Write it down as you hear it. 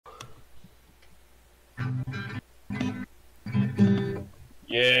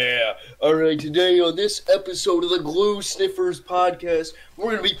Alright, today on this episode of the Glue Sniffers podcast,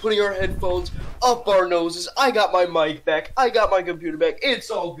 we're going to be putting our headphones up our noses. I got my mic back. I got my computer back.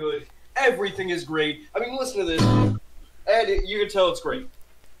 It's all good. Everything is great. I mean, listen to this. And you can tell it's great.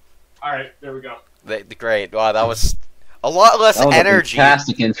 Alright, there we go. Great. Wow, that was a lot less energy.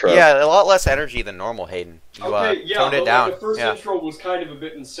 Fantastic intro. Yeah, a lot less energy than normal, Hayden. You toned it down. The first intro was kind of a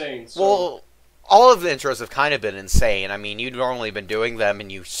bit insane. So. Well, all of the intros have kind of been insane. I mean, you've normally been doing them and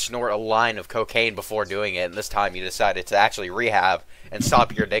you snort a line of cocaine before doing it, and this time you decided to actually rehab and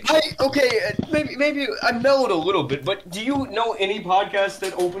stop your addiction. Maybe I mellowed a little bit, but do you know any podcasts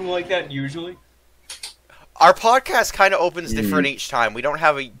that open like that usually? Our podcast kind of opens different each time. We don't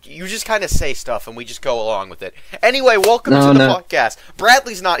have a... You just kind of say stuff, and we just go along with it. Anyway, welcome to the podcast.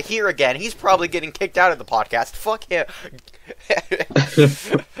 Bradley's not here again. He's probably getting kicked out of the podcast. Fuck him.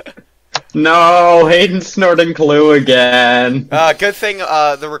 No, Hayden snorting glue again. Good thing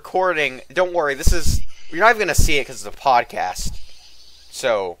the recording... Don't worry, this is... You're not even going to see it because it's a podcast.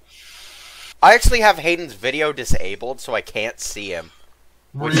 So... I actually have Hayden's video disabled, so I can't see him.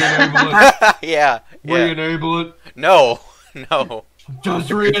 Re-enable it. Yeah. Re-enable it. No. Just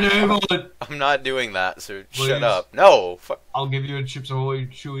re-enable it. I'm not doing that, so Please. shut up. No. I'll give you a Chips Ahoy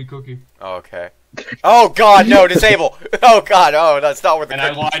chewy cookie. Okay. Oh god, no, disable. Oh god, oh, that's not worth the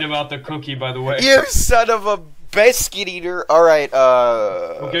And cookie. I lied about the cookie, by the way. You son of a biscuit eater. Alright,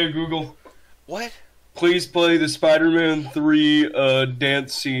 Okay, Google. What? Please play the Spider-Man 3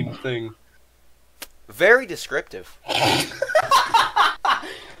 dance scene thing. Very descriptive.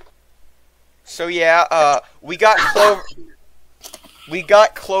 So yeah, we got Clover. We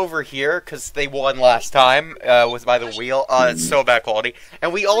got Clover here because they won last time. Was by the wheel. It's so bad quality.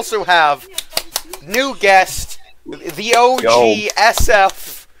 And we also have new guest, the OG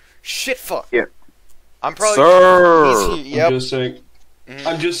SF Shitfuck. Yeah. I'm probably. Sir. Yep.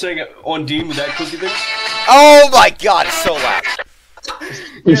 I'm just saying on Dean with that cookie thing. Oh my god, it's so loud.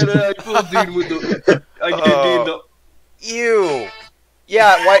 Yeah, I pulled Dean with the. I did Dean the. Ew.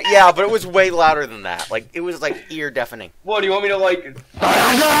 Yeah, but it was way louder than that. Like, it was, like, ear deafening. What, do you want me to, like... No,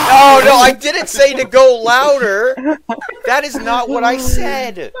 I didn't say to go louder! That is not what I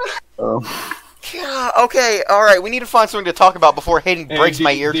said! Oh. Yeah, okay, alright, we need to find something to talk about before Hayden breaks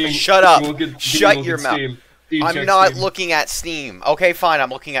my ear. Shut up! Shut your mouth. I'm not looking at Steam. Okay, fine, I'm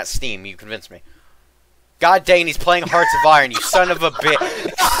looking at Steam. You convinced me. God dang, he's playing Hearts of Iron, you son of a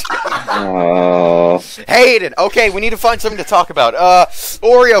bitch. Oh. Hayden, okay, we need to find something to talk about.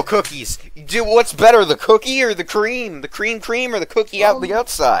 Oreo cookies. What's better, the cookie or the cream? The cream or the cookie out the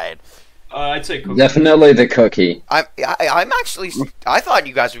outside? I'd say cookie. Definitely the cookie. I'm actually... I thought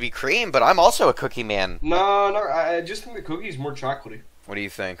you guys would be cream, but I'm also a cookie man. No, I just think the cookie's more chocolatey. What do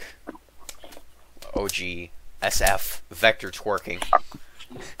you think? OG, SF, vector twerking.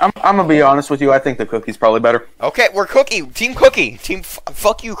 I'm gonna be honest with you. I think the cookie's probably better. Okay, we're cookie. Team cookie.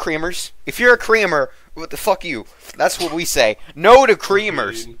 Fuck you, creamers. If you're a creamer, what the fuck you? That's what we say. No to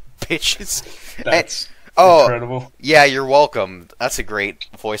creamers, bitches. That's incredible. Yeah, you're welcome. That's a great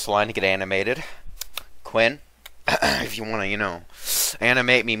voice line to get animated. Quinn, if you want to,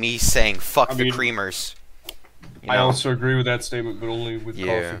 animate me saying fuck the creamers. I also agree with that statement, but only with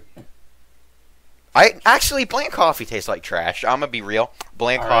coffee. Bland coffee tastes like trash. I'm gonna be real.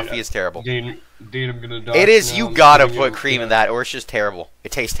 Bland coffee is terrible. Dean, I'm gonna die. It is. You gotta put cream in that, or it's just terrible.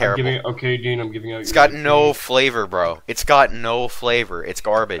 It tastes terrible. Okay, Dean, I'm giving out. It's got no flavor, bro. It's got no flavor. It's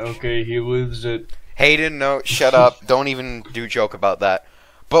garbage. Okay, he lives it. Hayden, no, shut up. Don't even joke about that.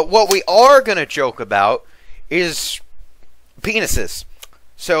 But what we are gonna joke about is penises.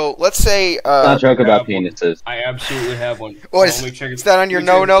 So let's say. Not joke about penises. I absolutely have one. What is that on your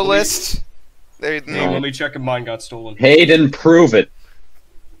no list? Let me check if mine got stolen. Hayden, prove it.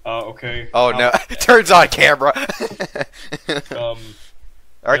 Okay. Oh no! Turns on camera.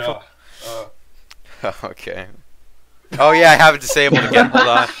 Alright, cool. Okay. Oh yeah, I have it disabled again. Hold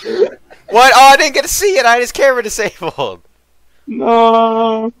on. What? Oh, I didn't get to see it. I had his camera disabled.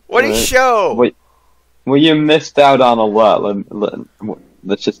 No. What did he show? Wait. Well, you missed out on a lot.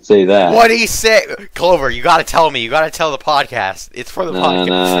 Let's just say that. What did he say? Clover, you gotta tell me. You gotta tell the podcast. It's for the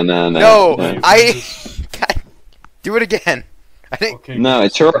podcast. No. Do it again. I think. Okay, no,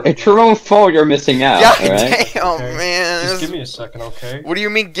 it's your own fault. You're missing out. Yeah, right? damn, man. Just give me a second, okay? What do you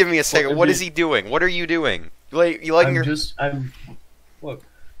mean? Give me a second. What is he doing? What are you doing? You like your? Look.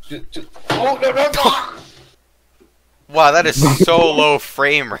 Oh no! Wow, that is so low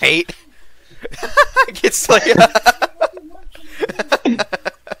frame rate. It's like.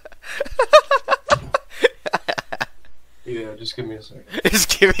 Yeah, just give me a second.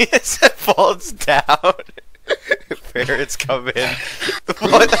 Just give me a second. Falls down. Parents come in.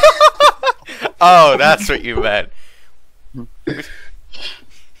 What? Oh, that's what you meant.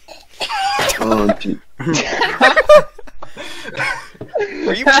 Oh, gee.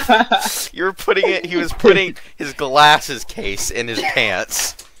 You were putting it. He was putting his glasses case in his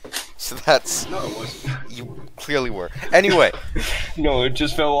pants. So that's. No, it wasn't. You clearly were. Anyway, No, it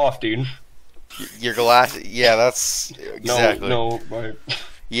just fell off, dude. your glass. Yeah, that's exactly. No, my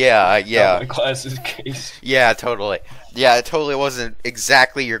Yeah. glasses case. Yeah, totally. Yeah, it totally wasn't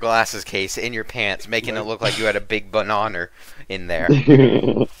exactly your glasses case in your pants, making it look like you had a big banana in there.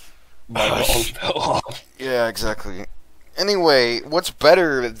 My balls fell off. Yeah, exactly. Anyway, what's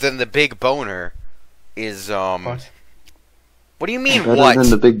better than the big boner is What? What do you mean Better what? than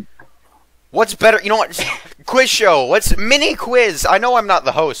the big. What's better? You know what? Quiz show. What's mini quiz? I know I'm not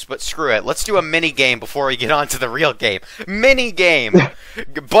the host, but screw it. Let's do a mini game before we get on to the real game. Mini game.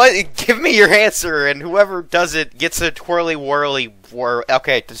 But give me your answer, and whoever does it gets a twirly whirly.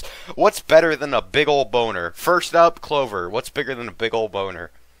 Okay, what's better than a big old boner? First up, Clover. What's bigger than a big old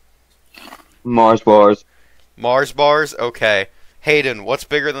boner? Mars bars. Mars bars. Okay. Hayden, what's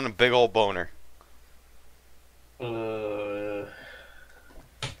bigger than a big old boner?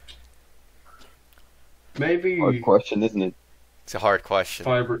 Maybe Hard question, isn't it? It's a hard question.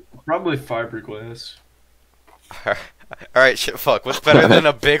 probably fiberglass. All right, Shitfuck. What's better than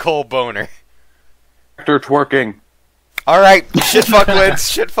a big old boner? Vector twerking. All right, Shitfuck wins.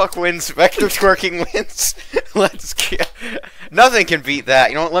 Shitfuck wins. Vector twerking wins. Let's get. Nothing can beat that.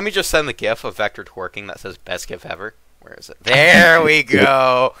 You know what? Let me just send the GIF of Vector twerking that says "best GIF ever." Where is it? There we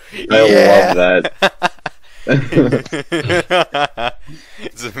go. I love that.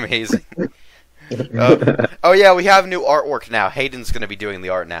 It's amazing. Oh yeah, we have new artwork now. Hayden's gonna be doing the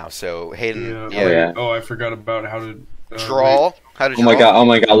art now. So Hayden, Yeah. yeah. Oh, I forgot about how to draw. How to Oh draw? my god! Oh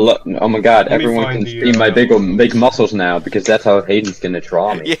my god! Look! Oh my god! Let me Everyone find can the, see my big muscles now because that's how Hayden's gonna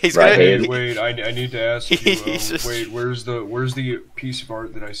draw me. Yeah, he's right, gonna- Hayden? Wait, I need to ask you. He's just- Wait, where's the piece of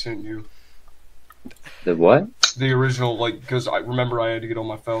art that I sent you? The what? The original, because I remember I had to get all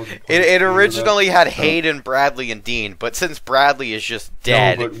my files. and put It into originally had Hayden, Bradley, and Dean, but since Bradley is just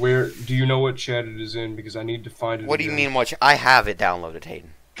that. dead, No, but where do you know what chat it is in? Because I need to find it. what do you again. mean? I have it downloaded,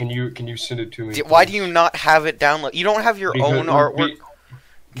 Hayden. Can you send it to me? Why do please? you not have it downloaded? You don't have your own artwork.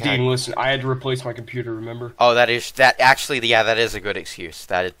 Dean, listen, I had to replace my computer. Remember? Oh, that is a good excuse.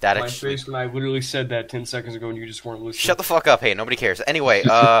 That My actually. face when I literally said that 10 seconds ago, and you just weren't listening. Shut the fuck up, hey. Nobody cares. Anyway,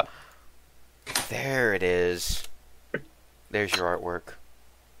 there it is. There's your artwork.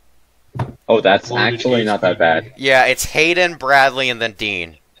 Oh, that's Loaded actually not that HCD. bad. Yeah, it's Hayden, Bradley, and then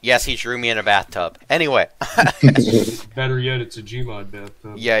Dean. Yes, he drew me in a bathtub. Anyway. Better yet, it's a Gmod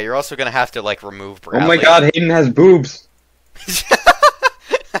bathtub. Yeah, you're also gonna have to remove Oh Bradley. my god! Hayden has boobs.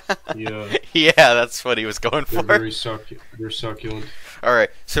 Yeah, Yeah, that's what he was going they're for. they're succulent. Alright,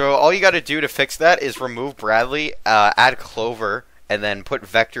 so all you gotta do to fix that is remove Bradley, add Clover, and then put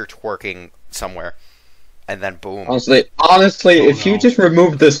Vector twerking somewhere. And then boom. Honestly, Oh, if you no. just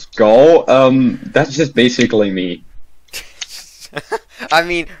remove the skull, that's just basically me. I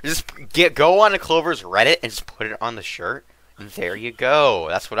mean, just go on to Clover's Reddit and just put it on the shirt. And there you go.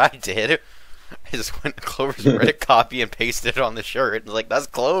 That's what I did. I just went to Clover's Reddit, copy and pasted it on the shirt. And that's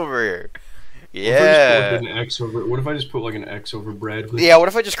Clover. Yeah. What if I just put an X over Bradley? Yeah, what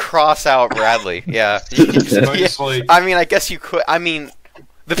if I just cross out Bradley? Yeah. If I Yeah. just, I mean, I guess you could. I mean,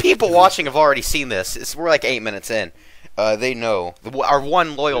 the people watching have already seen this. We're 8 minutes in. They know. Our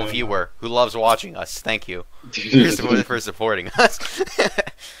one loyal Yeah. viewer who loves watching us. Thank you for supporting us.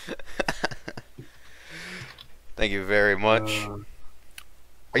 Thank you very much.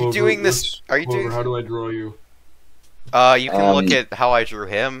 Are you Clover, doing this? Are you Clover, doing? How do I draw you? You can look at how I drew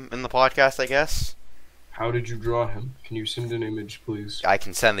him in the podcast, I guess. How did you draw him? Can you send an image, please? I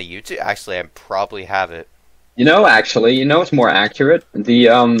can send the YouTube. Actually, I probably have it. Actually, it's more accurate.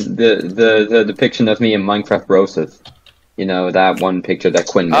 The depiction of me in Minecraft Roses. That one picture that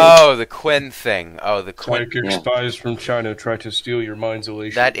Quinn made. Oh, the Quinn thing. Oh, the Quinn. Psychic Yeah. spies from China try to steal your mind's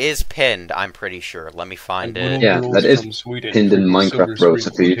elation. That is pinned. I'm pretty sure. Let me find And it. little Yeah, girls that is from Sweden Pinned in drink the Minecraft silver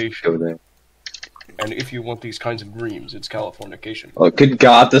Roses. screen So you should go there. And if you want these kinds of dreams, it's Californication. Oh, good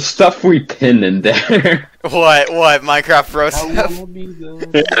God! The stuff we pin in there. What? Minecraft Bros stuff?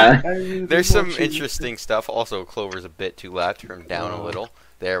 Yeah. There's some interesting stuff. Also, Clover's a bit too loud. Turn down a little.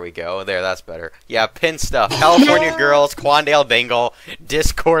 There we go. There, that's better. Yeah, pin stuff. California Girls, Quandale Bingle,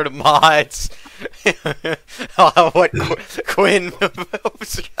 Discord mods. Quinn?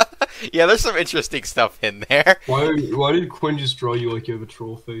 Yeah, there's some interesting stuff in there. Why did Quinn just draw you like you have a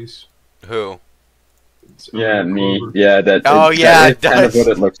troll face? Who? It's, Yeah, me. Clover. Yeah, that. Oh, yeah, that it is kind of does.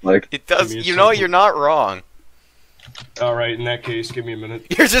 what it looks like. It does. Give me a You know, second. you're not wrong. All right, in that case, give me a minute.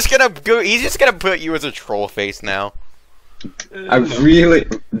 You're just gonna go. He's just gonna put you as a troll face now.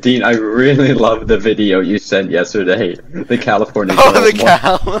 Dean, I really love the video you sent yesterday. The California. Oh, girls the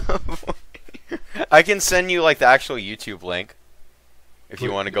one. cow. I can send you like the actual YouTube link if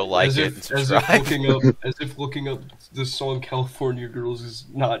you want to go like as it if, and subscribe. As if looking up the song "California Girls" is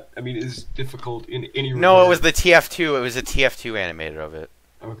not. I mean, is difficult in any. No, regard. it was the TF2. It was a TF2 animated of it.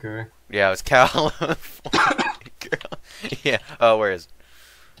 Okay. Yeah, it was California Girl. Yeah. Oh, where is?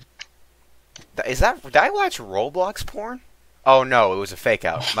 Is that? Did I watch Roblox porn? Oh no, it was a fake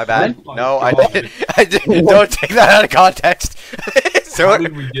out. My bad. Oh my No, God. I didn't. Don't take that out of context. So How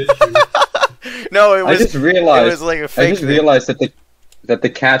did we get you? no, it was. I just realized. It was like a fake. I just realized that the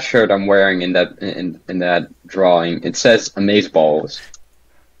cat shirt I'm wearing in that drawing, it says "Amazeballs."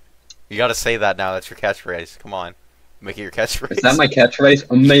 You gotta say that now. That's your catchphrase. Come on, make it your catchphrase. Is that my catchphrase?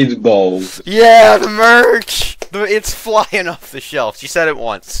 Amazeballs. Yeah, the merch. It's flying off the shelf. She said it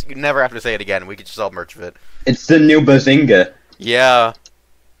once. You never have to say it again. We could just sell merch of it. It's the new Bazinga. Yeah.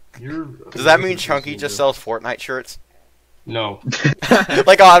 You're, Does that mean Chunky just sells Fortnite shirts? No.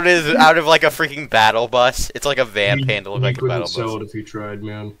 Like out of like a freaking battle bus. It's like a van pan to look like a battle He couldn't sell bus. it if he tried,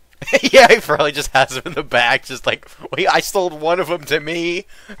 man. Yeah, he probably just has them in the back, just like, wait, I sold one of them to me.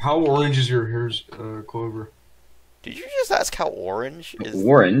 How orange is your hair's Clover? Did you just ask how orange is?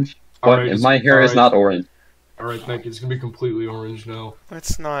 Orange? All But right, my hair is alright. not orange. Alright, thank you. It's gonna be completely orange now.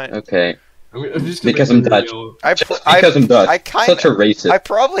 It's not. Okay. I'm just gonna Because make I'm it Dutch. yellow. Because I'm Dutch. I kind Such a racist. I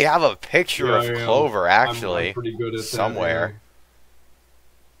probably have a picture Yeah, of I am. Clover actually. I'm pretty good at that, somewhere.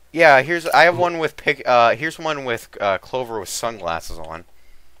 Yeah, I have one with here's one with Clover with sunglasses on.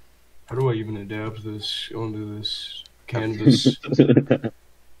 How do I even adapt this onto this canvas?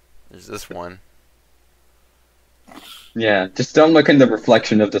 There's this one. Yeah, just don't look in the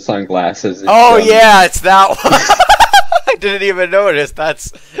reflection of the sunglasses. It's, Oh yeah, it's that one. I didn't even notice.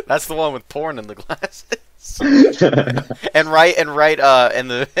 That's the one with porn in the glasses. and right and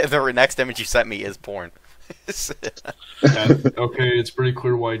the next image you sent me is porn. Yeah, okay, it's pretty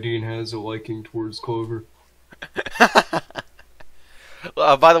clear why Dean has a liking towards Clover.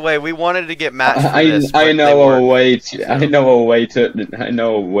 By the way, we wanted to get Matt for this, but I they know a weren't.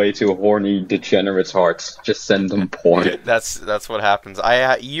 way to horny degenerates' hearts. Just send them porn. That's what happens.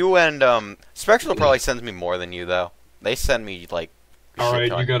 You and Spectral probably sends me more than you though. They send me like. a shit Alright,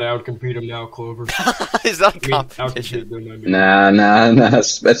 ton. you gotta outcompete him now, Clover. It's not a I mean, competition. outcompete them, I mean. Nah.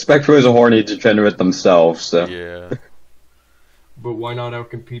 Spectral is a horny degenerate themselves, so. Yeah. But why not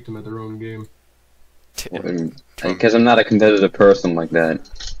outcompete them at their own game? Because I'm not a competitive person like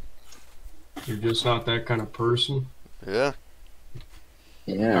that. You're just not that kind of person. Yeah.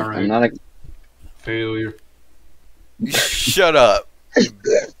 Yeah, Alright. I'm not a. Failure. Shut up, you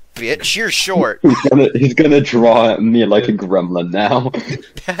bitch. You're short. He's gonna draw me like a gremlin now.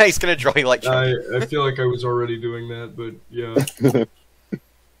 He's gonna draw you like Chunky. I feel like I was already doing that, but yeah.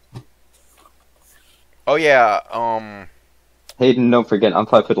 Oh yeah. Hayden, don't forget, I'm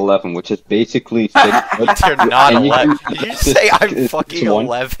 5'11", which is basically 6 foot. You're not And 11. you- Did you say I'm it's fucking one.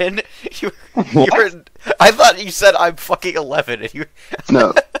 11? I thought you said I'm fucking 11. And you.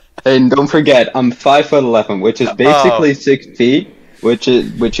 No, Hayden, don't forget, I'm 5'11", which is basically 6 feet, which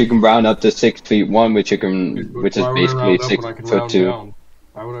you can round up to 6'1", which is Why would I basically round up 6 when I can foot round 2. down?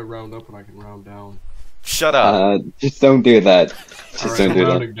 Why would I round up when I can round down? Shut up. Just don't do that. Just Alright, don't I'm do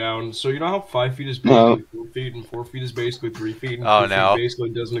that. rounding down. So you know how 5 feet is No. basically 4 feet, and 4 feet is basically 3 feet, and Oh, 2 no. feet basically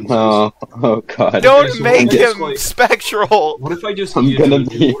doesn't exist? Oh god. Don't so make I'm just him like- spectral. What if I just I'm gonna guillotined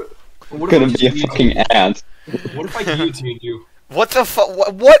be- you? What if Gonna I be a just fucking guillotined ant. you? What if I guillotined you? What the fuck?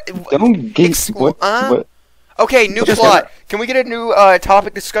 What? Don't get what? Okay, new Just- plot. Can we get a new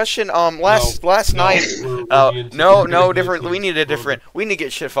topic discussion? Last No, night. we're being No, too different. guillotined. We need a different. We need to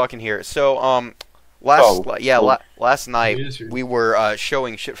get shit fucking here. So last night It is here. we were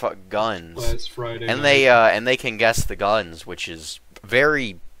showing Shitfuck guns, Last Friday. and night. they can guess the guns, which is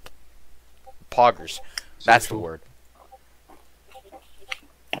very poggers. That's the Social. word.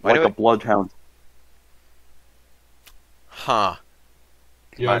 Why Like do a it- bloodhound. Huh?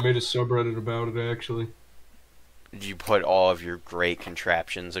 Yeah, I made a subreddit about it actually. Did you put all of your great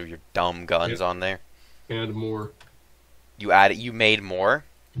contraptions of your dumb guns Yeah. on there? And more. You added. You made more.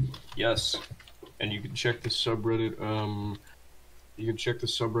 Yes. And you can check the subreddit, you can check the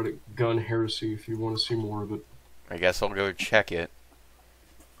subreddit Gun Heresy if you want to see more of it. I guess I'll go check it.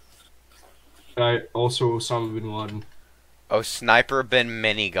 Also Osama bin Laden. Oh, Sniper bin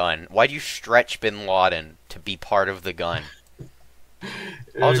Minigun. Why'd you stretch Bin Laden to be part of the gun?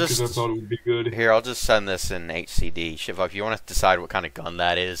 I'll Because just- I thought it would be good. Here, I'll just send this in HCD. Shitfuck, if you want to decide what kind of gun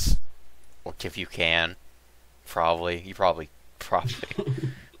that is, or if you can. Probably. You probably.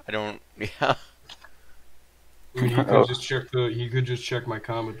 I don't. Yeah. I mean, he could just check my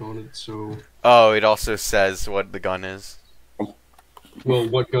comment on it. So. Oh, it also says what the gun is. Well,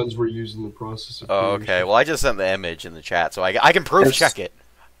 what guns were used in the process of Oh, okay. Well, I just sent the image in the chat, so I can proof check it.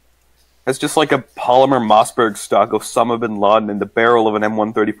 It's just like a polymer Mossberg stock of Osama bin Laden in the barrel of an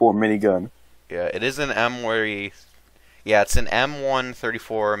M134 minigun. Yeah, it is an Yeah, it's an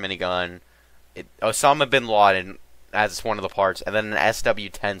M134 minigun. Osama bin Laden as one of the parts, and then an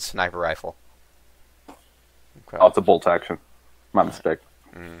SW-10 sniper rifle. Okay. Oh, it's a bolt action. My mistake.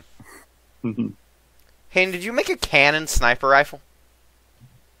 Hayden, did you make a cannon sniper rifle?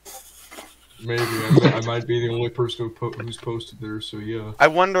 Maybe. I might be the only person who's posted there, so yeah. I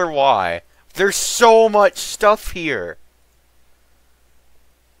wonder why. There's so much stuff here.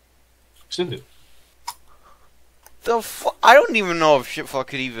 Send it. I don't even know if Shitfuck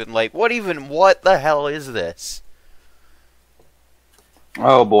could even, like, what the hell is this?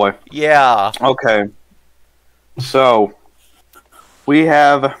 Oh, boy. Yeah. Okay. So, we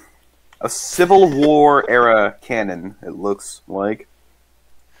have a Civil War era cannon, it looks like.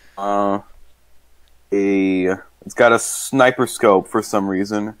 It's got a sniper scope for some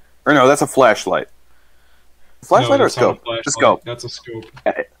reason. Or no, that's a flashlight. Flashlight or a scope? A scope. That's a scope.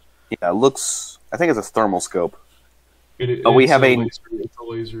 Yeah, it looks. I think it's a thermal scope. It's a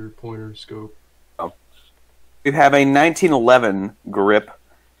laser pointer scope. Oh. We have a 1911 grip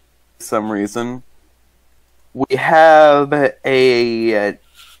for some reason. We have a.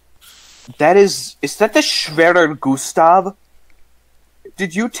 Is that the Schwerer Gustav?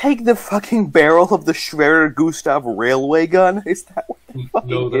 Did you take the fucking barrel of the Schwerer Gustav railway gun? Is that what it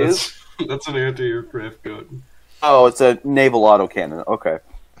fucking is? That's an anti-aircraft gun. Oh, it's a naval autocannon. Okay.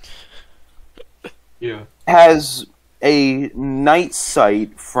 Yeah. Has a night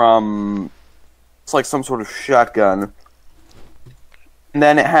sight from... It's like some sort of shotgun. And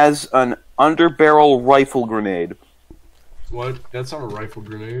then it has an underbarrel rifle grenade. What? That's not a rifle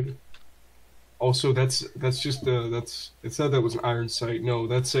grenade. Also, that's just it said that was an iron sight. No,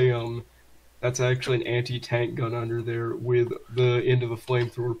 that's actually an anti-tank gun under there with the end of a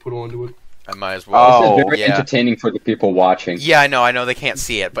flamethrower put onto it. I might as well. This is very entertaining for the people watching. Yeah, I know they can't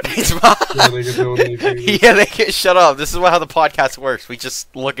see it, but it's Yeah, they can shut up. This is how the podcast works. We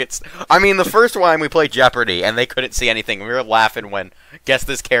just look at. I mean, the first time we played Jeopardy and they couldn't see anything. We were laughing when guess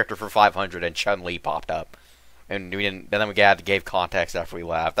this character for 500 and Chun-Li popped up. And we didn't. And then we gave context after we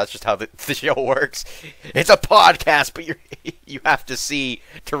laughed. That's just how the show works. It's a podcast, but you have to see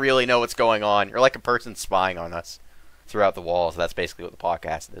to really know what's going on. You're like a person spying on us throughout the walls. That's basically what the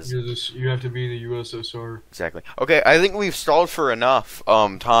podcast is. You have to be the USSR. Exactly. Okay, I think we've stalled for enough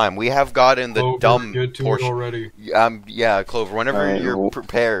time. We have gotten the dumb portion already. Yeah, Clover. Whenever you're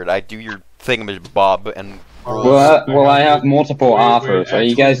prepared, I do your thingamabob and. Well, I have multiple offers. Actually, are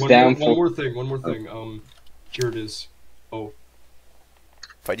you guys down for? One more thing. Here it is. Oh.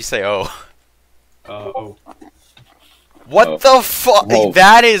 Why'd you say oh? Oh. What the fuck? Whoa.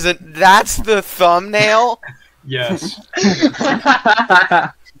 That's the thumbnail? Yes.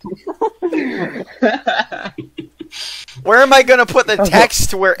 Where am I gonna put the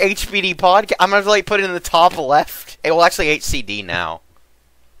text to where HCD podcast? I'm gonna like put it in the top left. Well, actually HCD now.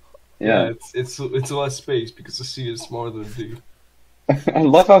 Yeah. It's less space because the C is smaller than D. I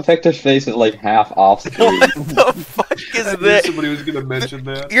love how Victor's face is like half off screen. What the fuck is I this? Somebody was gonna mention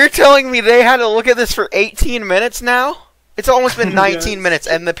that. You're telling me they had to look at this for 18 minutes now? It's almost been 19 minutes,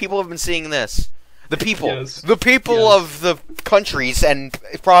 and the people have been seeing this. The people, of the countries and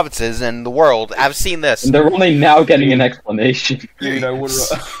provinces and the world have seen this. And they're only now getting an explanation. Dude, I want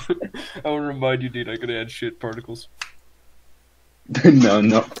to remind you, dude. I could add shit particles.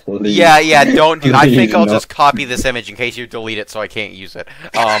 No, please. Yeah, don't do. I think I'll No. just copy this image in case you delete it, so I can't use it.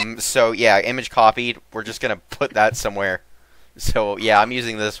 So yeah, image copied. We're just gonna put that somewhere. So yeah, I'm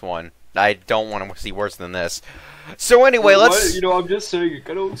using this one. I don't want to see worse than this. So anyway, let's. I'm just saying, it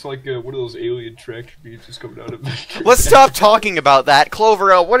kind of looks like one of those alien tractor beams just coming out of it. Let's stop talking about that.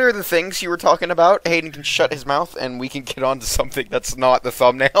 Clover, what are the things you were talking about? Hayden can shut his mouth, and we can get on to something that's not the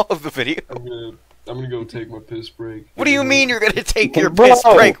thumbnail of the video. I'm gonna go take my piss break. What do you mean you're gonna take your piss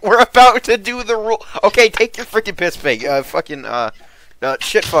break? We're about to do the rule. Okay, take your freaking piss break. Shitfuck,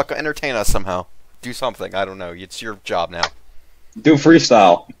 entertain us somehow. Do something. I don't know. It's your job now. Do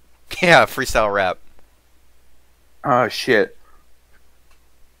freestyle. Yeah, freestyle rap. Oh shit.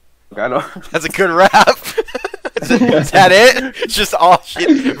 That's a good rap. Is that it? It's just aw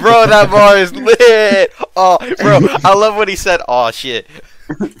shit. Bro, that bar is lit. Oh, bro, I love when he said aw shit.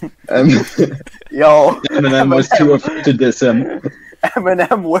 Yo. Eminem was too afraid to diss him.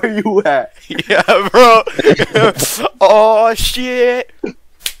 Eminem, where you at? Yeah, bro. Oh shit.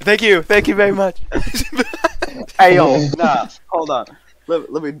 Thank you very much. Hey yo, nah, hold on.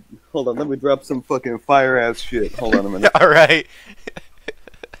 Let me drop some fucking fire ass shit. Hold on a minute. All right.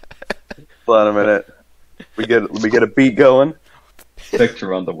 Hold on a minute. Let me get a beat going.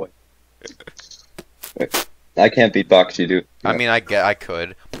 Picture on the way. I can't beatbox, you do. I mean, I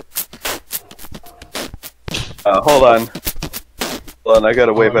could. Hold on. Hold on, I got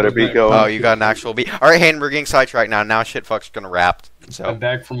a way better beat going. Oh, you got an actual beat. All right, Hayden, we're getting sidetracked now. Now Shitfuck's gonna rap. So I'm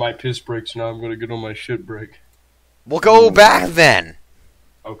back from my piss break, so now I'm gonna get on my shit break. we'll go back then.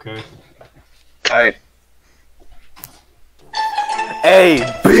 Okay. Alright.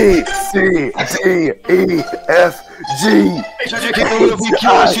 A, B, C, D, E, F, G,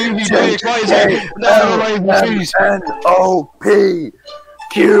 N, O, P,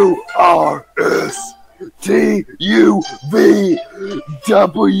 Q, R, S, T, U, V,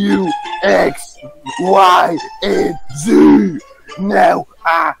 W, X, Y, and Z. Now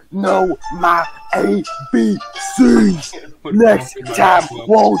I know my ABCs. Next time,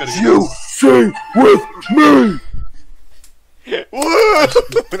 won't you sing with me? Woo!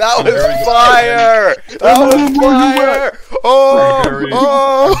 That was fire! That was fire!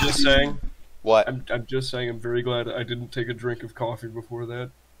 Oh! I'm just saying. What? I'm just saying. I'm very glad I didn't take a drink of coffee before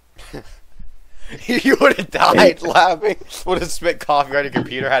that. You would have died laughing. Would have spit coffee on your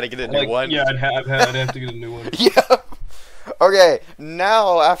computer. Had to get a new one. Yeah, I'd have to get a new one. Yeah. Okay.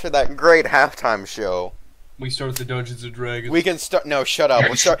 Now after that great halftime show, We start the Dungeons and Dragons. we can start. No, shut up.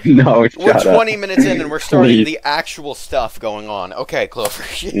 We'll start. No, We're shut 20 up. minutes in and we're starting Please. the actual stuff going on. Okay, Clover.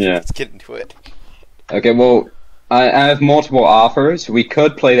 Yeah. Let's get into it. Okay, well, I have multiple offers. We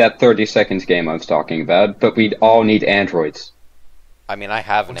could play that 30 seconds game I was talking about, but we'd all need androids. I mean, I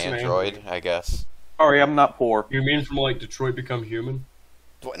have an What's an Android, I guess. Sorry, I'm not poor. You mean from like Detroit Become Human?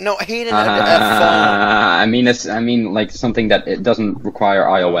 No, Hayden had a phone. I mean, like something that it doesn't require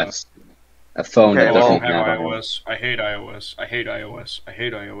iOS. A phone Okay, that I well, doesn't don't have have iOS. I hate iOS. I hate iOS. I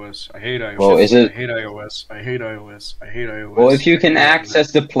hate iOS. I hate iOS. Well, is it- I hate iOS. I hate iOS. I hate iOS. Well, if you can I hate iOS.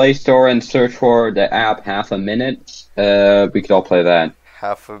 access the Play Store and search for the app half a minute, we could all play that.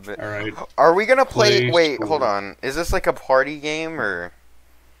 Half of it. All right. Are we gonna play? Play Wait, Store. hold on. Is this like a party game or?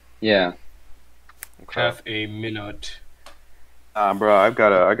 Yeah. Okay. Half a minute. Bro, I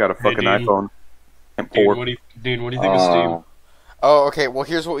got a fucking Dean. iPhone. I'm Dean, poor. what do you think of Steam? Oh, okay. Well,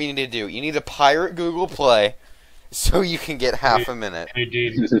 here's what we need to do. You need to pirate Google Play, so you can get half a minute. Hey,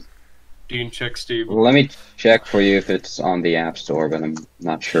 Dean. Dean, check Steam. Let me check for you if it's on the App Store, but I'm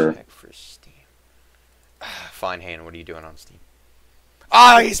not sure. Check for Steam. Fine, Hayden. What are you doing on Steam?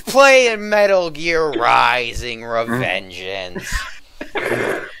 Oh, he's playing Metal Gear Rising Revengeance.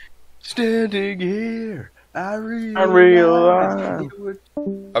 Standing here, I realize.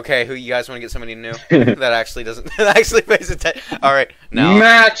 Okay, who you guys want to get somebody new that actually doesn't that actually pays attention? All right, no,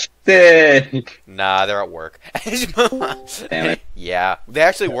 Matchstick! nah, they're at work. Damn it. Yeah, they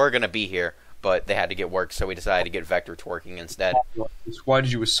actually were gonna be here, but they had to get work, so we decided to get Vector twerking instead. Why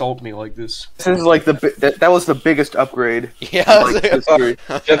did you assault me like this? This is like that was the biggest upgrade. Yeah, Like, history.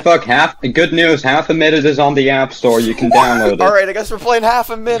 Shitfuck, good news, half a minute is on the App Store, you can download it. all right. I guess we're playing half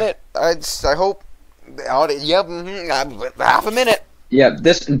a minute. I hope. Yep, half a minute. Yeah,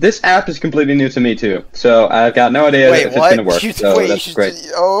 this app is completely new to me too, so I've got no idea Wait, if what? it's gonna work, so Wait, that's great.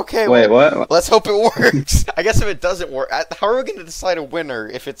 Okay. Wait, well, what? Let's hope it works. I guess if it doesn't work, how are we going to decide a winner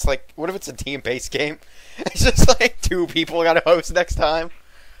if it's like, what if it's a team-based game? It's just like two people got to host next time.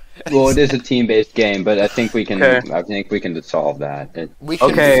 Well, it is a team-based game, but I think we can. Okay. I think we can solve that. We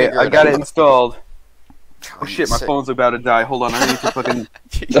can Okay, figure I got it out. installed. Oh shit, my phone's about to die. Hold on, I need to fucking.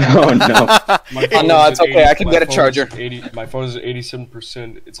 Oh no! My Oh, no, phone it's is at okay, I can my get a phone is charger. at 80, my phone is at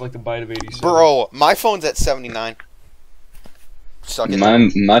 87%. It's like the bite of 87. Bro, my phone's at 79. Suck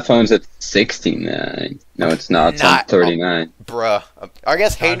it. My phone's at 69. No, it's not. It's on Not- 39. Bruh. I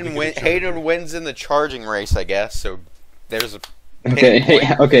guess Time to Hayden get a charger. Hayden wins in the charging race, I guess. So there's a. Okay, Hayden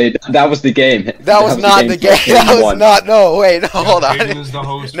point. okay, that was the game. That was not the game. Hayden That was won. not. No, wait. No, hold on. Hayden is the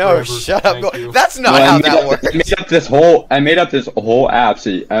host No, forever. shut up. Thank No, you. that's not Well, how I that works. I made up this whole app,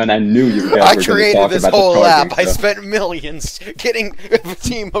 and I knew you guys I were going to created talk this about whole the app. charging I stuff. spent millions getting a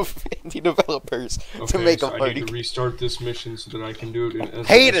team of indie developers to Okay, make so a I party. need to restart this mission so that I can do it. As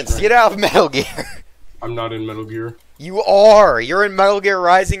Hayden, as get out of Metal Gear. I'm not in Metal Gear. You are. You're in Metal Gear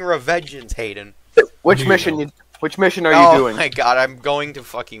Rising Revengeance, Hayden. Which You mission? know. Which mission are Oh you doing? my god, I'm going to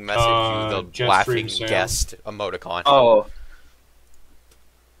fucking message you the Jetstream laughing Sam. guest emoticon. Oh,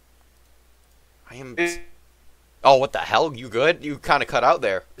 I am. Oh, what the hell? You good? You kind of cut out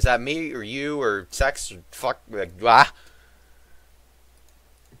there. Is that me or you or sex or fuck?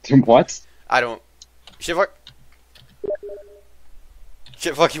 What? I don't. Shitfuck?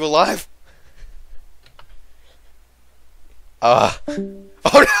 Shitfuck, you alive? Oh no!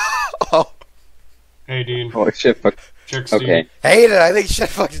 Oh. Hey, Dean. Oh shit! Fuck. Check Steam. Okay. Hayden, I think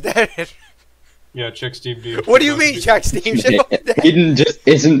Shitfuck's dead. Yeah, check Steam, Dean. What do you mean, check Steam? Shitfuck's dead. Hayden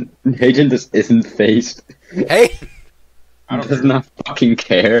just isn't phased. Hey! I don't Does care. not fucking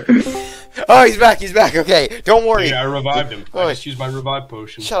care. Oh, he's back, Okay, don't worry. Hey, I revived him. Oh. I just used my revive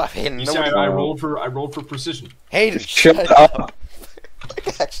potion. Shut up, Hayden. You No see, one- I rolled for precision. Hayden, Shut up.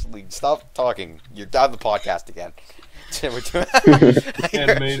 Actually, stop talking. You're on the podcast again. We're doing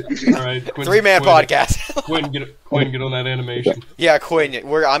Animate. All right, Quinn, 3-man Quinn, podcast. Quinn, get on that animation. Yeah, Quinn.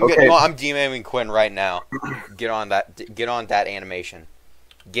 I'm Okay. I'm DMing Quinn right now. Get on that animation.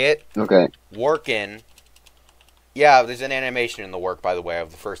 Get Okay. working. Yeah, there's an animation in the work, by the way,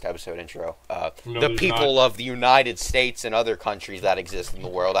 of the first episode intro. No, The there's people of the United States and other countries that exist in the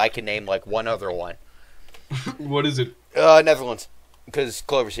world. I can name like one other one. What is it? Netherlands, because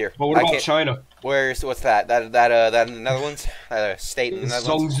Clover's here. But what I about can't- China? What's that? That in the Netherlands? State in the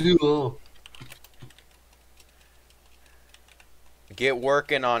Netherlands? Zhongzhou. Get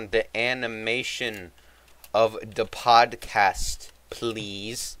working on the animation of the podcast,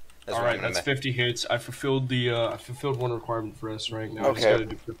 please. That's All what right, I'm gonna that's ma- 50 hits. I fulfilled one requirement for S rank. Now I just Okay.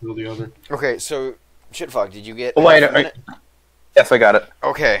 gotta fulfill the other. Okay, so Shitfuck, did you get? Oh, wait, half a minute? Yes, I got it.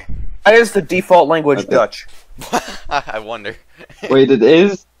 Okay. That is the default language, Okay. Dutch. I wonder. Wait, it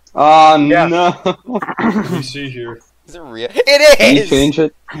is? Oh Yeah. no. Let me see here. Is it real? It Can you is. change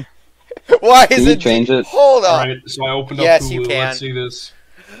it? Why Can is you it? change it? Hold All on. right, so I opened up Yes, Hulu. you can. Let's see this.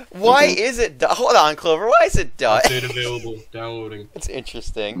 Why is it? Hold on, Clover. Why is it done? Update available. Downloading. It's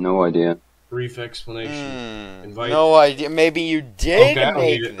interesting. No idea. Brief explanation. Invite. No idea. Maybe you did Okay, I don't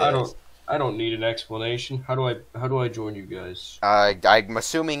make need it. this. I don't need an explanation. How do I join you guys? I'm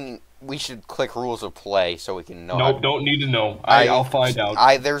assuming we should click rules of play so we can know. Nope, don't need to know. I- I'll find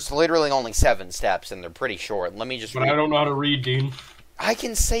out. There's literally only 7 steps and they're pretty short. Let me just. But read. I don't know how to read, Dean. I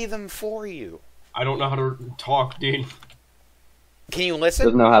can say them for you. I don't know how to talk, Dean. Can you Doesn't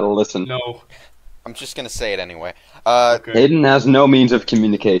listen? know how to listen. No. I'm just gonna say it anyway. Okay. Hayden has no means of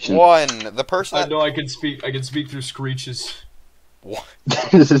communication. 1. The person I that. know I can speak. I can speak through screeches. What? How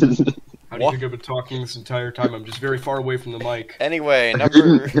do you What? think I've been talking this entire time? I'm just very far away from the mic. Anyway,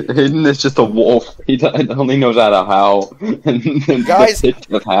 number. Hayden is just a wolf. He only knows how to howl. And Guys, the pitch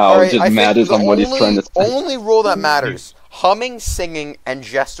of howl Alright, I just think matters the on what he's trying to say. only rule that matters. Humming, singing, and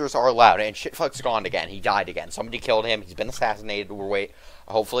gestures are allowed. And Shitfuck's gone again. He died again. Somebody killed him. He's been assassinated. We're wait.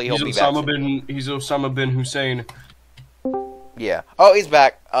 Hopefully he'll be back. He's Osama bin Hussein. Yeah. Oh, he's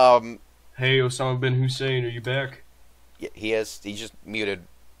back. Hey, Osama bin Hussein, are you back? Yeah, he is. He's just muted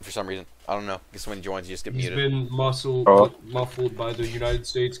for some reason. I don't know. Guess when he joins, he just get He's muted. been muffled by the United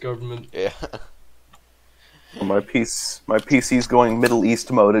States government. Yeah. My PC's going Middle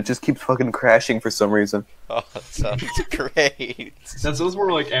East mode. It just keeps fucking crashing for some reason. Oh, that sounds great. That sounds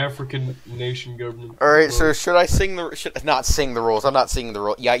more like African nation government. All right. So should I sing the? Should not sing the rules. I'm not singing the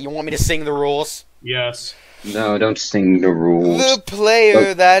rules. Yeah, you want me to sing the rules? Yes. No, don't sing the rules. The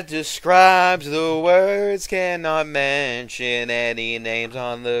player that describes the words cannot mention any names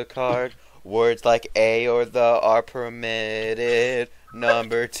on the card. Words like A or the are permitted.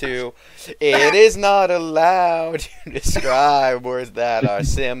 Number 2, it is not allowed to describe words that are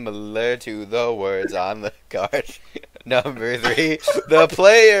similar to the words on the card. Number 3, the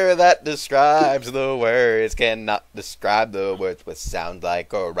player that describes the words cannot describe the words with sound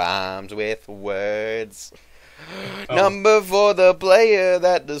like or rhymes with words. Number 4, the player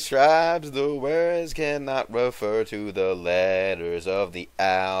that describes the words cannot refer to the letters of the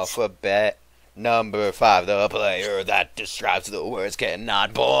alphabet. Number 5, the player that describes the words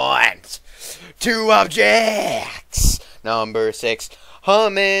cannot point to objects. Number 6,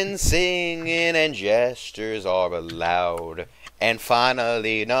 humming, singing, and gestures are allowed. And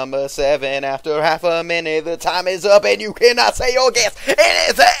finally, number 7, after half a minute, the time is up and you cannot say or guess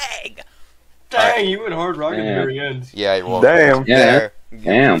anything. Dang, you went hard rock at the Yeah. very end. Yeah, you're welcome. Damn. Yeah. There.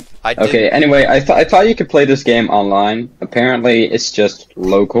 Damn. I did. Okay, anyway, I thought you could play this game online. Apparently, it's just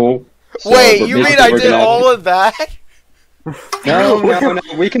local. So Wait, we're you mean basically I we're did gonna- all of that? No,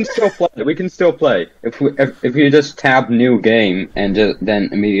 we can still play. We can still play if you just tab new game and then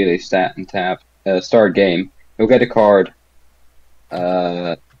immediately start game. You'll get a card.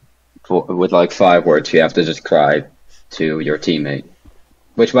 With like 5 words, you have to just cry to your teammate.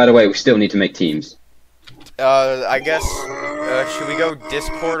 Which, by the way, we still need to make teams. I guess, should we go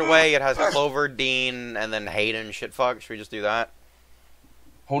Discord away? It has Clover, Dean, and then Hayden, Shitfuck. Should we just do that?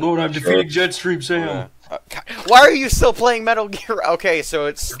 Hold on, I'm defeating Jetstream Sam. Why are you still playing Metal Gear? Okay, so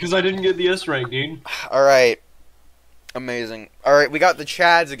it's... Because I didn't get the S rank, dude. Alright. Amazing. Alright, we got the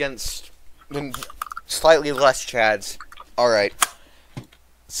Chads against slightly less Chads. Alright.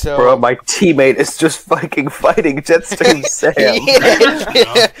 So... Bro, my teammate is just fucking fighting Jetstream Sam.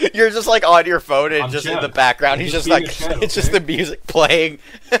 Yeah. You're just like on your phone and I'm just Chad. in the background. I'm He's just just like, being a Chad, it's just okay? the music playing.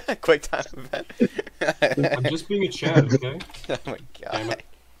 Quick time event. I'm just being a Chad, okay? Oh my Damn god. it.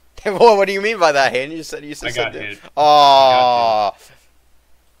 Well, what do you mean by that, Hayden? You said I got hit. Aww. Well,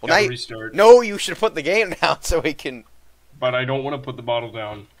 now Gotta you, restart. no, you should put the game down so we can. But I don't want to put the bottle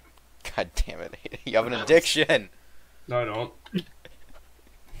down. God damn it! Hayden. You have an addiction. No, I don't.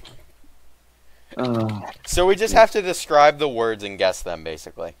 So we just have to describe the words and guess them,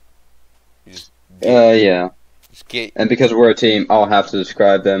 basically. You Yeah. just get. And because we're a team, I'll have to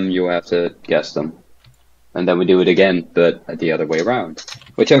describe them, you'll have to guess them. And then we do it again, but the other way around.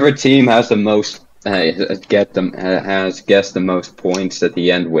 Whichever team has the most, has guessed the most points at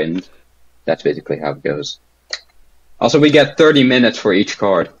the end wins. That's basically how it goes. Also, we get 30 minutes for each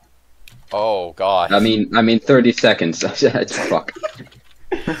card. Oh god. I mean 30 seconds. That's fuck.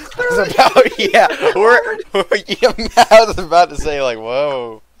 It's about yeah. I was about to say like,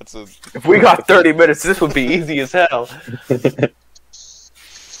 whoa. That's a. If we got 30 minutes, this would be easy as hell.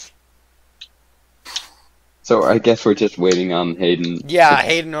 So I guess we're just waiting on Hayden. Yeah,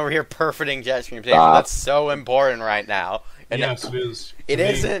 Hayden over here perfecting Jetstream Sam. Stop. That's so important right now. And Yes, it is. it For me.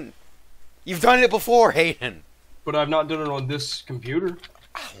 isn't. You've done it before, Hayden. But I've not done it on this computer.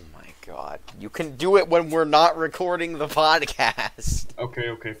 Oh my god. You can do it when we're not recording the podcast.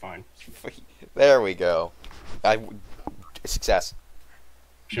 Okay, fine. There we go. Success.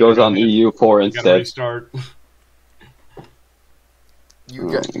 Goes on EU4 Gotta instead. restart. You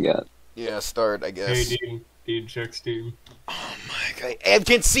Oh got. my god. Yeah, start, I Hey, guess. Dean, check Steam. Okay. I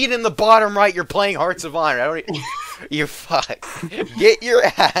can see it in the bottom right. You're playing Hearts of Iron. I don't. You fuck. Get your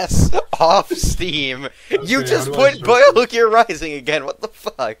ass off Steam. You Okay, just how do I put start Book Your Rising again. What the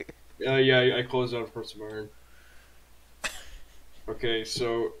fuck? Yeah, I closed out Hearts of Iron. Okay,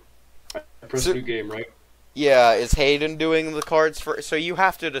 so I press So- new game, right? Yeah, is Hayden doing the cards for? So you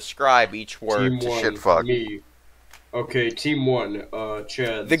have to describe each word Team to 1, Shitfuck. me. Okay, Team 1,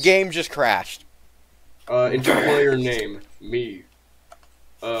 Chad. The game just crashed. Interplayer name, me.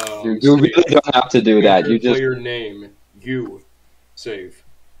 You really don't have to do that. You just Interplayer name, you. Save.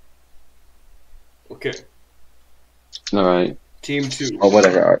 Okay. alright. Team 2. Oh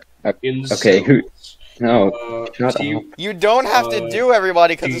whatever. In Okay, who? cells. No. Shut team, You don't have to do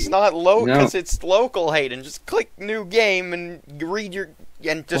everybody because it's not No. because it's local, Hayden. Just click new game and read your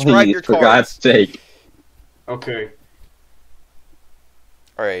and describe Please, your for cards. God's sake. Okay.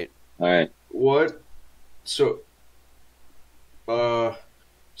 All right. Alright. What? So. So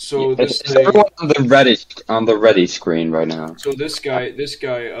Yeah, this is thing. everyone on the ready screen right now? So this guy,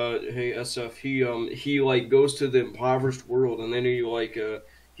 hey SF, he like goes to the impoverished world, and then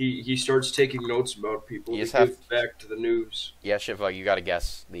he starts taking notes about people You to just give back to the news. Yeah, Shitfuck, you gotta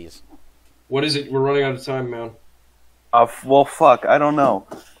guess these. What is it? We're running out of time, man. Well, fuck, I don't know.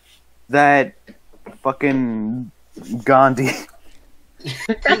 That fucking Gandhi.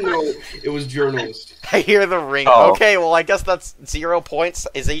 No, it was journalist. I hear the ring. Oh. Okay, well, I guess that's 0 points.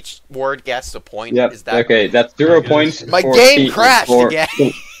 Is each word guessed a point? Yep. Is that Okay, that's 0 guess. points. My for game Dean- crashed for- again.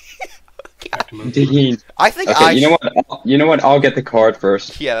 Dean. I think Okay, you know what? You know what? I'll get the card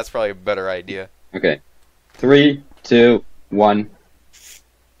first. Yeah, that's probably a better idea. Okay. 3, 2, 1.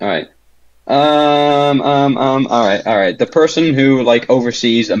 Alright. Alright. The person who like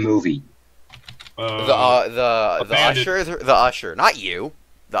oversees a movie. The bandit. usher, the usher, not you.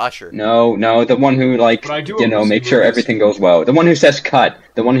 The usher. No, the one who like But I do make oversee sure movies. everything goes well. The one who says cut.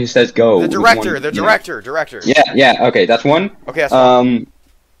 The one who says go. The director. one- The you know. director. Yeah. Okay, that's one. Okay, that's fine.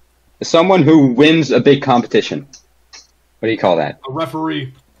 Someone who wins a big competition. What do you call that? A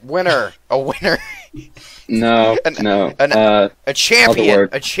referee. Winner. A winner. No. A champion. word.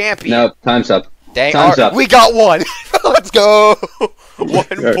 A champion. No. Time's up. Dang. Time's All right, up. we got one. Let's go. 1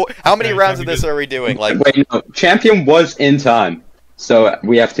 Right. point. How many Okay, rounds time of to this get- are we doing? Like, Wait, no. Champion was in time, so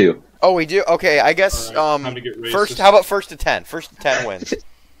we have 2. oh, we do. Okay, I guess. Alright, time to get First, racist. how about first to 10? First to 10 wins.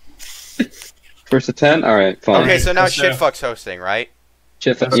 First to 10. All right, fine. Okay, so now That's, Shitfuck's hosting, right?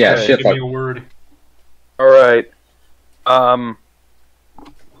 Shit. Okay. Yeah. Give Shit. me a word. All right.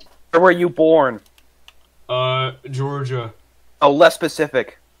 Where were you born? Georgia. Oh, less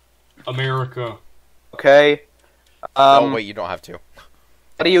specific. America. Okay. Oh wait, you don't have to.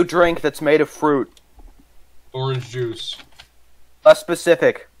 What do you drink that's made of fruit? Orange juice. Less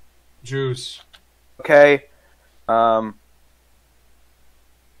specific. Juice. Okay.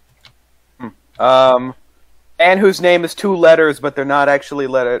 And whose name is 2 letters, but they're not actually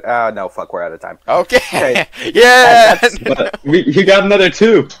lettered. No, fuck, we're out of time. Okay. Yeah. But you got another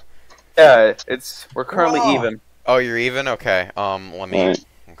 2. Yeah, we're currently even. Oh, you're even? Okay. Let me. Alright.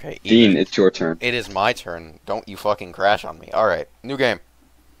 Okay. Dean, Even. it's your turn. It is my turn. Don't you fucking crash on me. All right. New game.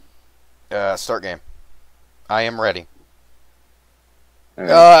 Start game. I am ready.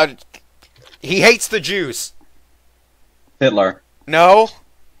 Alright. He hates the Jews. Hitler. No.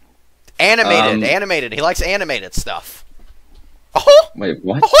 Animated. Um, Animated. He likes animated stuff. Oh. Wait,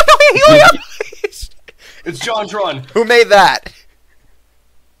 what? It's John Tron. Who made that?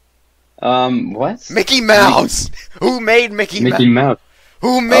 What? Mickey Mouse. Who made Mickey Mouse? Mickey Mouse.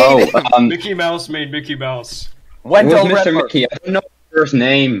 Who made him? Mickey Mouse made Mickey Mouse. It was Wendell Mr. Redford. Mickey. I don't know his first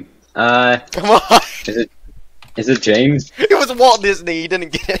name. Come on. Is it James? It was Walt Disney. He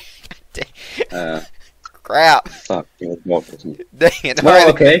didn't get it. Crap. Fuck, it was Walt Disney. Dang it. Well,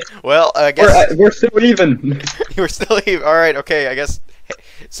 Alright. okay. Well, I guess We're still even. we're still even. Alright, okay, I guess.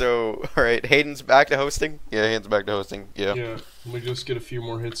 So, alright, Hayden's back to hosting? Yeah, Hayden's back to hosting. Yeah. Yeah, let me just get a few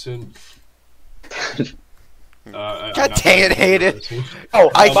more hits in. God dang it, Hayden. Oh,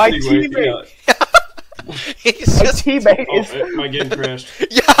 my Anyway, teammate. He's My just. teammate Oh, is. am I getting crashed?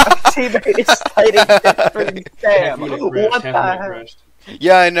 Yeah! Teammate is fighting. Damn. Half a minute What crashed. the Half a minute hell? crashed.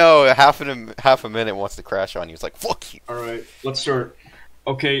 Yeah, I know. Half a minute wants to crash on you. It's like, fuck you. Alright, let's start.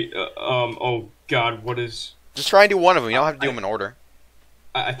 Okay, oh god, what is... Just try and do one of them. You don't have to do them in order.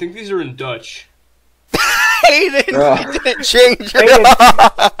 I think these are in Dutch. Hayden! Ugh. You didn't change Hayden.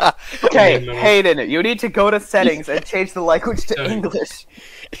 it! Okay, No. Hayden, you need to go to settings and change the language to Settings. English.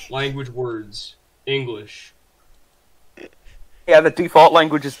 Language words. English. Yeah, the default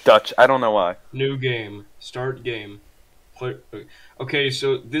language is Dutch. I don't know why. New game. Start game. Okay,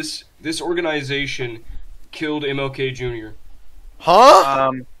 so this organization killed MLK Jr.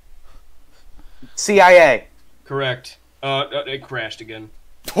 Huh? CIA. Correct. It crashed again.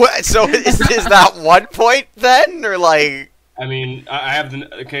 What? So is that 1 point then? Or like... I mean, I have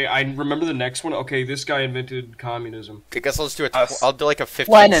the... Okay, I remember the next one. Okay, this guy invented communism. I guess let's do it. Us. I'll do like a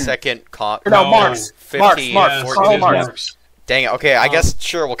 15 Lenin. second No, No. Marx. 15, Marx. Yes, 14. it is Marx. Marx. Dang it. Okay, I guess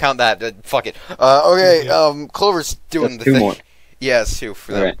sure we'll count that. Fuck it. Okay. Yeah. Clover's doing That's the 2 thing. more. Yes, 2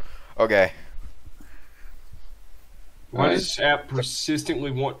 for them. Alright. Okay. Why does this app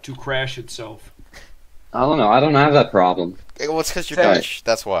persistently want to crash itself? I don't know. I don't have that problem. Well, it's because you're Sorry. Dutch.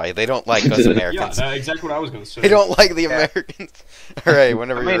 That's why they don't like us Yeah, Americans. that's exactly what I was going to say. They don't like the Americans. All right.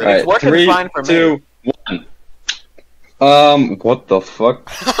 Whenever I mean, you're It's ready. Alright, working 3, fine for me. 2, 1. What the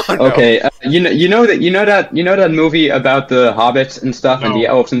fuck? Oh, no. Okay, you know that movie about the hobbits and stuff and the No.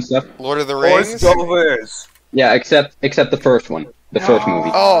 elves and stuff. Lord of the Force Rings. Govers. Yeah, except the first one, the first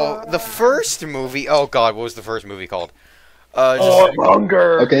movie. Oh, the first movie. Oh God, what was the first movie called?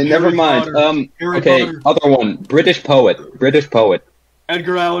 Hunger. Okay, never Harry mind. Potter. Harry Okay, Potter. other one, British poet.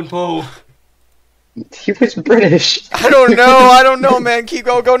 Edgar Allan Poe. He was British. I don't know, man. Keep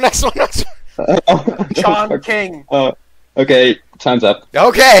going. Go next one. Next one. John King. Okay, time's up.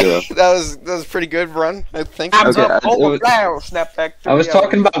 Okay, that was pretty good run, I think. Hands Okay, up, it was- overflow, snap back to I was reality.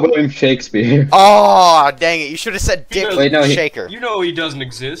 talking about William Shakespeare. Oh, dang it! You should have said Dick Wait, no, he- Shaker. You know he doesn't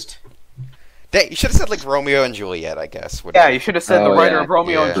exist. Dang, you should have said like Romeo and Juliet, I guess. Yeah, you should have said Oh, the writer yeah. of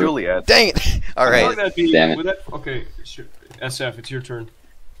Romeo Yeah. and Juliet. Dang it! All Would right. that be, Damn it. would that, okay, sure. SF, it's your turn.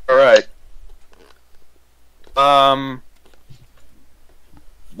 Alright.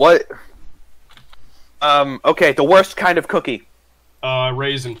 What? Okay, the worst kind of cookie.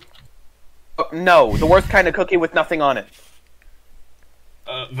 Raisin. No, the worst kind of cookie with nothing on it.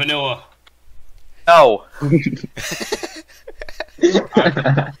 Vanilla. No.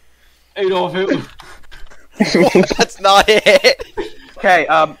 Adolf Hitler. That's not it. Okay,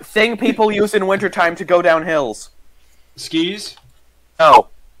 thing people use in wintertime to go down hills. Skis. No.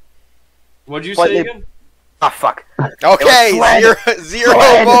 What'd you But say they- again? Ah, fuck. Okay, Sled. zero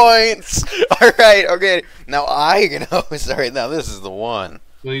Sled. points. All right, okay. Now I can host. All right, now this is the one.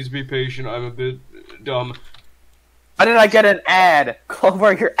 Please be patient. I'm a bit dumb. Why did I get an ad?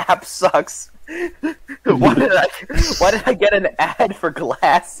 Clover, your app sucks. Why did I get an ad for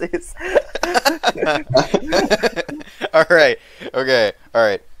glasses? All right, okay, all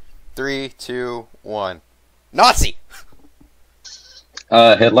right. 3, 2, 1. Nazi.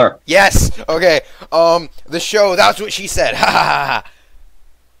 Hitler. Yes. Okay. The show. That's what she said. Ha ha ha ha.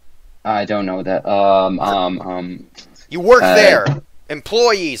 I don't know that. You work there.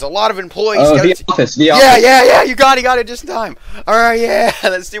 Employees. A lot of employees. Oh, go the to- office. The Yeah, office. yeah. You got it just in time. All right, yeah.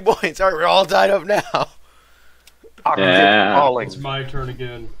 That's 2 points. All right, we're all tied up now. Yeah. Calling. It's my turn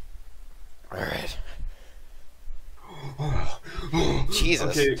again. All right.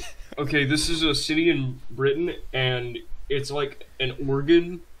 Jesus. Okay. Okay, this is a city in Britain, and it's like an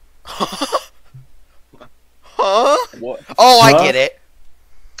organ. Huh? What? Oh, I Huh? get it.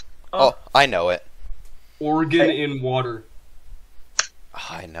 Oh, I know it. Organ in water. Oh,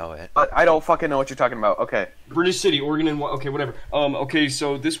 I know it. I don't fucking know what you're talking about. Okay. British city, organ in water. Okay, whatever. Okay,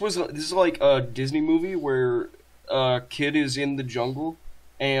 so this is like a Disney movie where a kid is in the jungle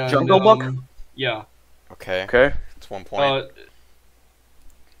and Jungle Book? Yeah. Okay. Okay. It's 1 point.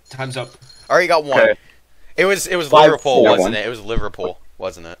 Time's up. I already got one. Okay. It was 5-4. Liverpool, wasn't One. it? It was Liverpool,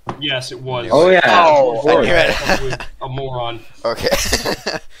 wasn't it? Yes, it was. Oh, yeah. Oh, of course. I knew it. A moron. Okay.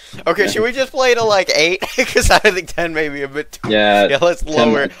 Okay, should we just play to like 8? Because I think 10 may be a bit too... Yeah. Yeah, let's 10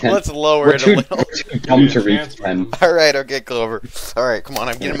 lower it. 10. Let's lower We're it a too, little. we're too dumb to reach 10. Alright, okay, Clover. Alright, come on,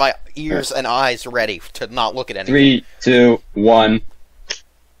 I'm getting my ears and eyes ready to not look at anything. 3, 2, 1.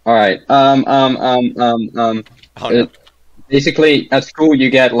 Alright, Oh, no. basically, at school you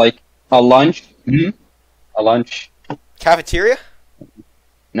get, like, a lunch. A lunch. Cafeteria?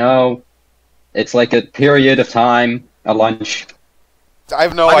 No. It's like a period of time, a lunch. I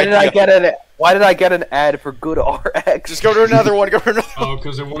have no Why did idea. Why did I get an ad for Good RX? Just go to another one, go to another one. Oh,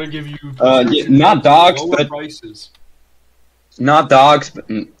 because I want to give you Yeah, not dogs, lower but prices. not dogs, but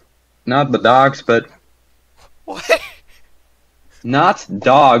not the dogs, but What? not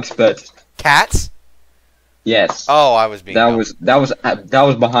dogs, but Cats? yes. Oh, I was being That dumb.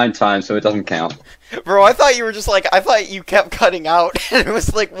 was behind time, so it doesn't count. Bro, I thought you were just like, I thought you kept cutting out, and it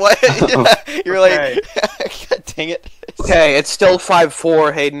was like, what? You were like, God dang it. Okay, it's still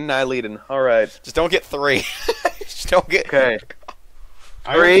 5-4. Hayden and I leading. All right. Just don't get 3. Just don't get... Okay.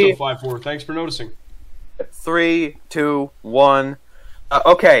 I Three. also 5-4. Thanks for noticing. 3, 2, 1.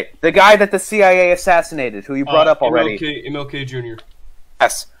 Okay, the guy that the CIA assassinated, who you brought up already. MLK Jr.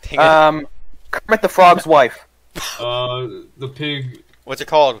 Yes. Dang it. Kermit the Frog's wife. The pig. What's it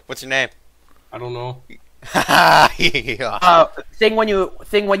called? What's your name? I don't know. Yeah. Thing when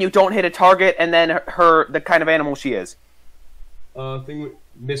you don't hit a target, and then the kind of animal she is. Thing with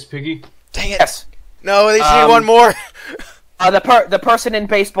Miss Piggy. Dang it. Yes. No, they just need one more. The person in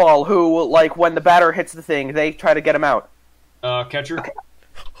baseball who, like, when the batter hits the thing, they try to get him out. Catcher.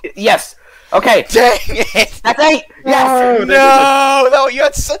 Yes. Okay. Dang it. That's 8. Yes. No, you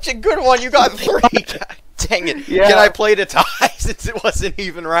had such a good one. You got 3. God dang it. Yeah. Can I play to tie since it wasn't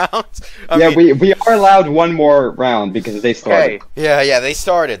even rounds? I Yeah, mean, we are allowed one more round because they started. Okay. yeah, they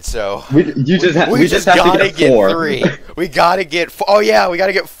started, so. We just have to gotta get 4. 3. We gotta get 4. Oh yeah, we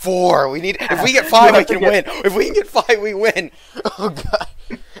gotta get 4. We need. If we get 5, we can win. If we can get 5, we win. Oh god.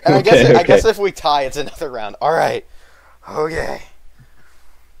 And I guess if we tie, it's another round. All right. Okay.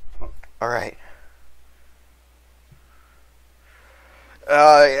 All right.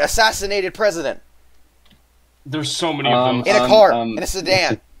 Assassinated president There's so many of them. in a car in a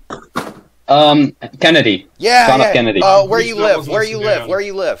sedan. Kennedy. Yeah. John yeah. F. Kennedy. Where Which you one live? was Where in you Sudan? live? Where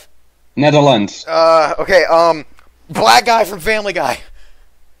you live? Netherlands. Okay. Black guy from Family Guy.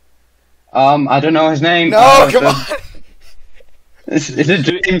 I don't know his name. No, come on. Is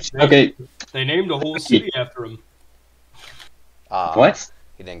it James? Okay. They named a whole city after him. What?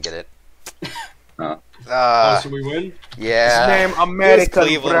 He didn't get it. Oh. So we win? Yeah. His name It was American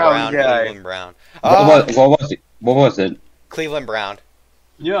Cleveland Brown guy. Cleveland Brown. What was it? Cleveland Brown.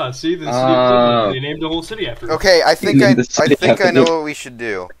 Yeah. See, the city. Oh. They named a whole city after him. Okay, I think The city I have know to- what we should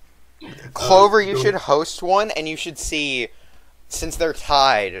do. Clover, you go. should host one, and you should see, since they're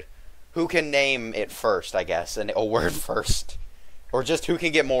tied, who can name it first. I guess, and a word first, or just who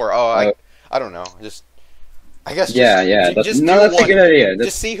can get more. Oh, I don't know. Just I guess. Yeah. Just do That's a one. good idea.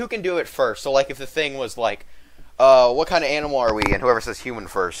 Just see who can do it first. So, like, if the thing was like, what kind of animal are we? And whoever says human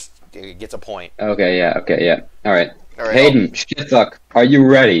first gets a point. Okay. Yeah. All right. All right, Hayden, Shitfuck, are you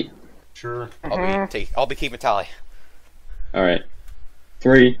ready? Sure. I'll be keeping tally. All right.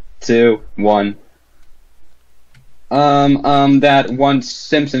 3, 2, 1. That one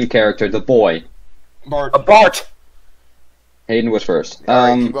Simpson character, the boy. Bart. Bart. Hayden was first. All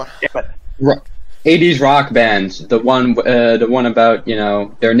right, keep going. 80s rock bands. The one about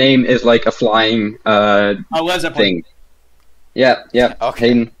their name is like a flying Led Zeppelin. thing. Yeah. Okay.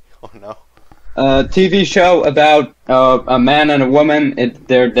 Hayden. Oh no. TV show about a man and a woman.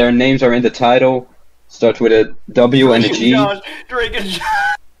 Their names are in the title. Starts with a W and a G. Drake and Josh.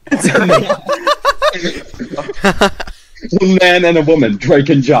 One man and a woman, Drake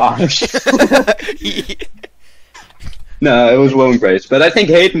and Josh. No, it was Will and Grace, but I think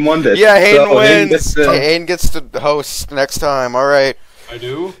Hayden won this. Yeah, Hayden So wins. gets Hayden gets to host next time. All right. I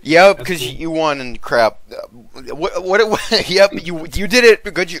do. Yep, That's because cool. you won and crap. What? Yep, you did it.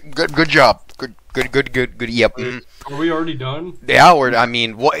 Good job. Good Good. Yep. Are we already done? Yeah, I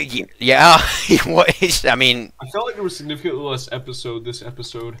mean, what? Yeah. What? I mean, I felt like there was significantly less this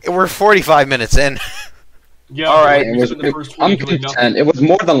episode. we're 45 minutes in. Yeah. All right. we spent the first I'm 20 doing nothing. content. It was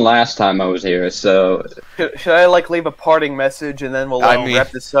more than last time I was here, so Should I leave a parting message and then we'll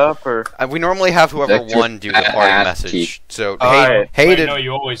wrap this up, or? We normally have whoever Victor won do the party ass message. cheek. So, Alright. Hayden. No,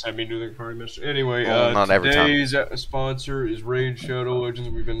 you always have me do the party message. Anyway, Well, not every time. today's sponsor is Raid Shadow Legends.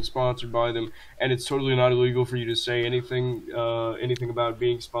 We've been sponsored by them, and it's totally not illegal for you to say anything about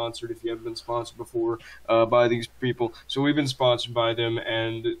being sponsored if you haven't been sponsored before by these people. So we've been sponsored by them,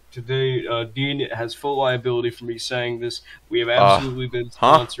 and today Dean has full liability for me saying this. We have absolutely been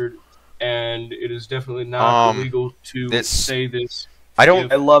sponsored, and it is definitely not illegal to say this. I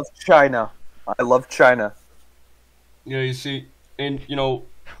don't. I love China. Yeah, you see, and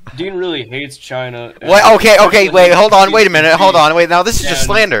Dean really hates China. What? Okay. Wait. Hold on. Wait a minute. Hold on. Wait. Now this is just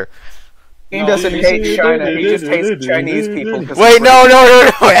slander. He doesn't hate China. He just hates Chinese people. Wait. No.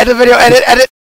 Edit the video. Edit.